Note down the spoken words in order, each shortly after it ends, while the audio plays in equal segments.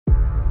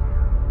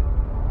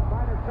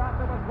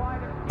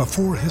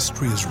Before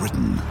history is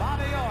written,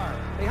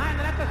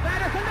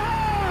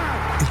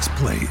 it's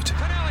played.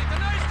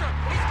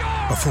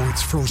 Before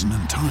it's frozen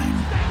in time,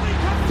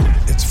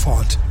 it's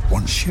fought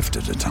one shift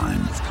at a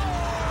time.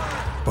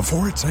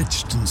 Before it's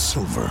etched in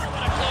silver,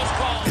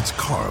 it's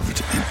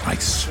carved in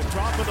ice.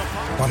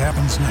 What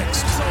happens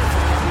next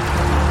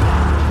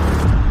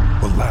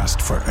will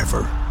last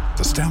forever.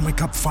 The Stanley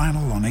Cup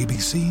Final on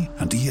ABC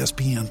and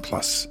ESPN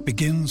Plus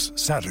begins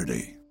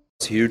Saturday.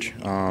 It's huge.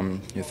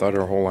 You thought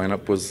our whole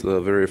lineup was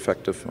very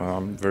effective,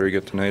 very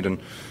good tonight, and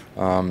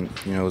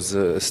it was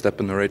a step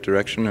in the right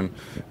direction.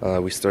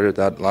 And we started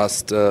that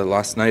last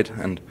night,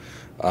 and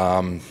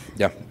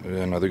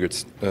another good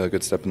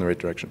step in the right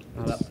direction.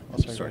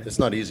 Sorry. It's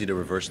not easy to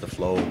reverse the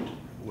flow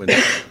when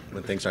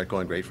things aren't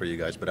going great for you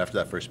guys, but after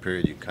that first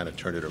period, you kind of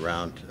turned it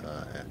around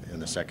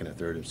in the second and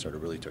third and sort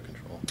of really took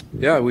control.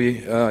 Yeah,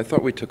 I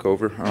thought we took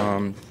over.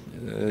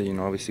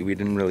 Obviously we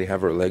didn't really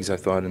have our legs, I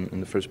thought, in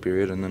the first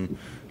period, and then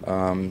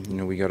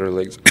we got our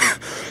legs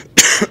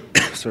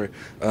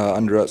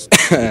under us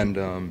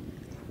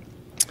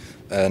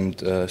and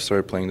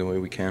started playing the way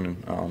we can,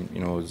 and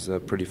it was a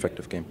pretty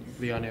effective game.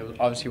 Leon, it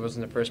obviously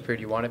wasn't the first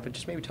period you wanted, but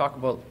just maybe talk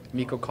about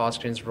Mikko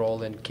Koskinen's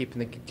role in keeping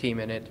the team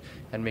in it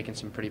and making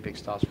some pretty big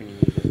stops when you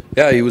need it.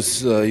 Yeah, he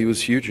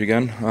was huge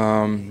again.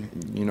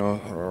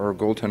 Our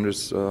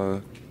goaltenders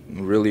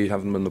really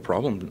haven't been the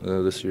problem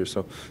this year,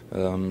 so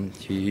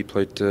he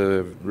played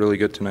really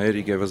good tonight.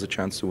 He gave us a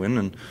chance to win,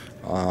 and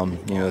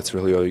that's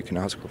really all you can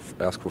ask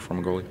for from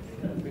a goalie.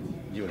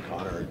 You and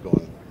Connor are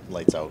going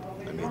lights out.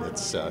 I mean,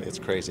 it's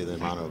crazy the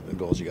amount of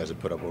goals you guys have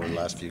put up over the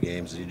last few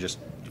games. Are you just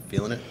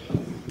feeling it?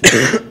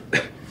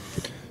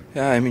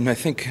 Yeah, I mean, I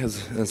think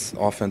as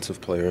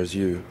offensive players,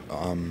 you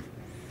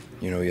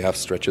have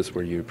stretches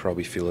where you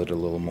probably feel it a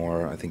little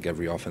more. I think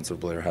every offensive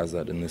player has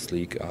that in this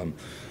league.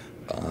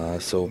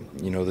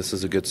 This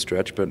is a good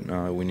stretch, but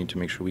we need to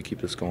make sure we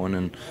keep this going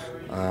and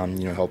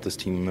help this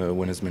team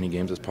win as many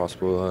games as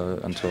possible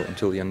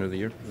until the end of the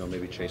year.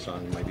 Maybe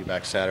Chiasson might be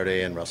back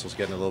Saturday, and Russell's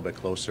getting a little bit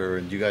closer.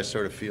 And do you guys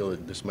sort of feel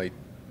that this might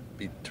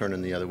be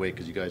turning the other way,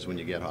 because you guys, when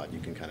you get hot, you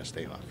can kind of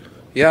stay hot?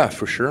 Yeah,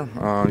 for sure.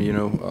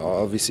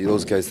 Obviously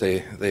those guys, they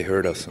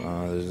hurt us.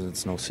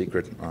 It's no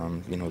secret.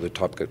 They're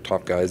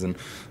top guys, and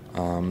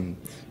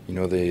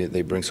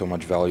they bring so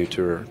much value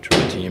to our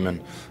team,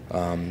 and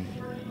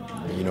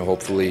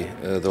hopefully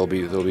they'll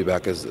be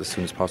back as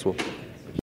soon as possible.